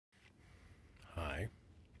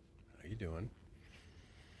doing?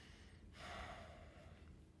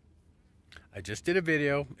 I just did a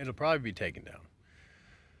video. It'll probably be taken down.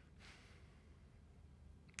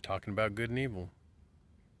 Talking about good and evil.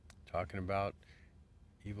 Talking about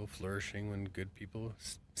evil flourishing when good people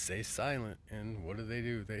stay silent. And what do?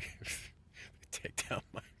 They take down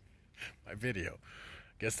my video.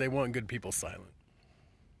 Guess they want good people silent.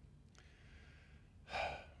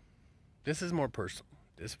 This is more personal.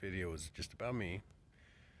 This video is just about me.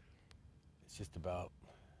 It's just about,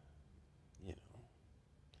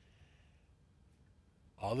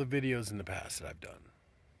 all the videos in the past that I've done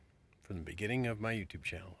from the beginning of my YouTube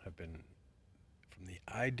channel have been from the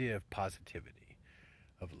idea of positivity,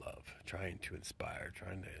 of love, trying to inspire,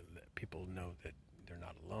 trying to let people know that they're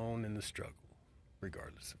not alone in the struggle,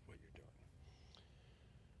 regardless of what you're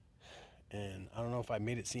doing. And I don't know if I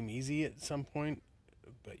made it seem easy at some point,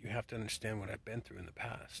 but you have to understand what I've been through in the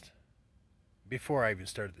past. Before I even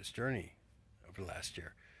started this journey over the last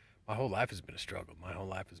year, my whole life has been a struggle. My whole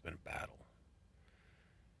life has been a battle.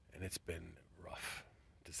 And it's been rough,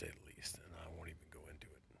 to say the least, and I won't even go into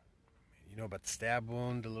it. I mean, you know about the stab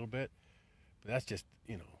wound a little bit, but that's just,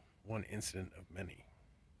 one incident of many.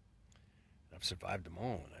 And I've survived them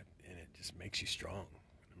all, and it just makes you strong.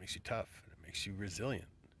 It makes you tough, and it makes you resilient.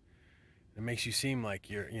 It makes you seem like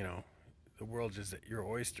you're, the world is your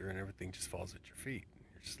oyster and everything just falls at your feet.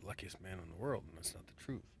 You're just the luckiest man in the world, and that's not the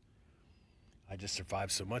truth. I just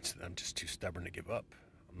survived so much that I'm just too stubborn to give up.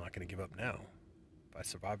 I'm not going to give up now. If I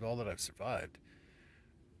survived all that I've survived.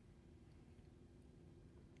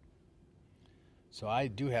 So I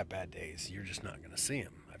do have bad days. You're just not going to see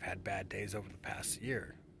them. I've had bad days over the past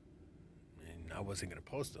year. And I wasn't going to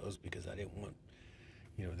post those because I didn't want,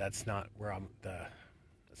 that's not where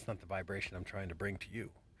that's not the vibration I'm trying to bring to you.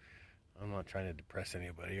 I'm not trying to depress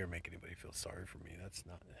anybody or make anybody feel sorry for me. That's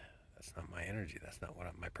not my energy. That's not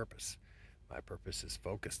my purpose. My purpose is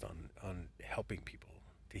focused on helping people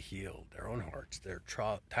to heal their own hearts, their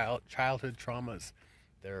childhood traumas,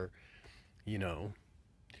 their,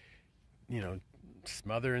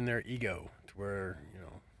 smothering their ego to where,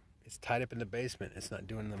 it's tied up in the basement. It's not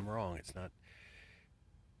doing them wrong. It's not,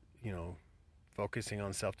 focusing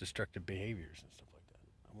on self-destructive behaviors and stuff like that.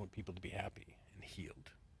 I want people to be happy and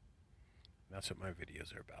healed. And that's what my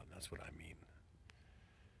videos are about. And that's what I mean.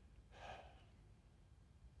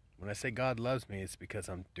 When I say God loves me, it's because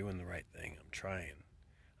I'm doing the right thing. I'm trying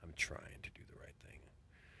to do the right thing.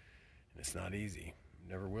 And it's not easy. It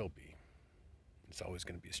never will be. It's always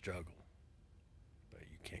going to be a struggle. But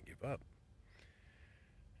you can't give up.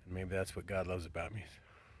 And maybe that's what God loves about me.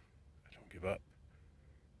 I don't give up.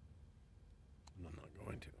 And I'm not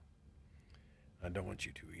going to. I don't want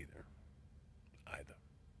you to either.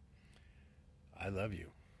 I love you.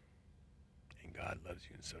 And God loves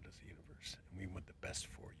you, and so does the universe. And we want the best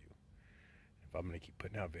for you. If I'm going to keep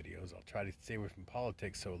putting out videos, I'll try to stay away from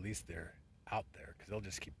politics so at least they're out there, because they'll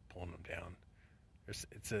just keep pulling them down.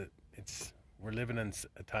 We're living in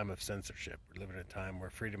a time of censorship. We're living in a time where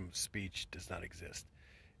freedom of speech does not exist.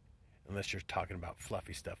 Unless you're talking about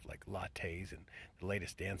fluffy stuff like lattes and the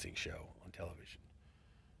latest dancing show on television.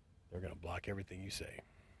 They're going to block everything you say.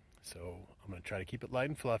 So I'm going to try to keep it light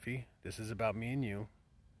and fluffy. This is about me and you.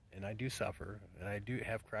 And I do suffer. And I do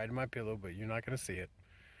have cried in my pillow, but you're not going to see it.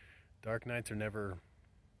 Dark nights are never,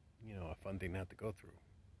 a fun thing to have to go through.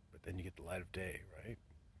 But then you get the light of day, right?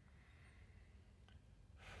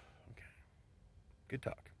 Okay. Good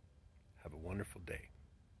talk. Have a wonderful day.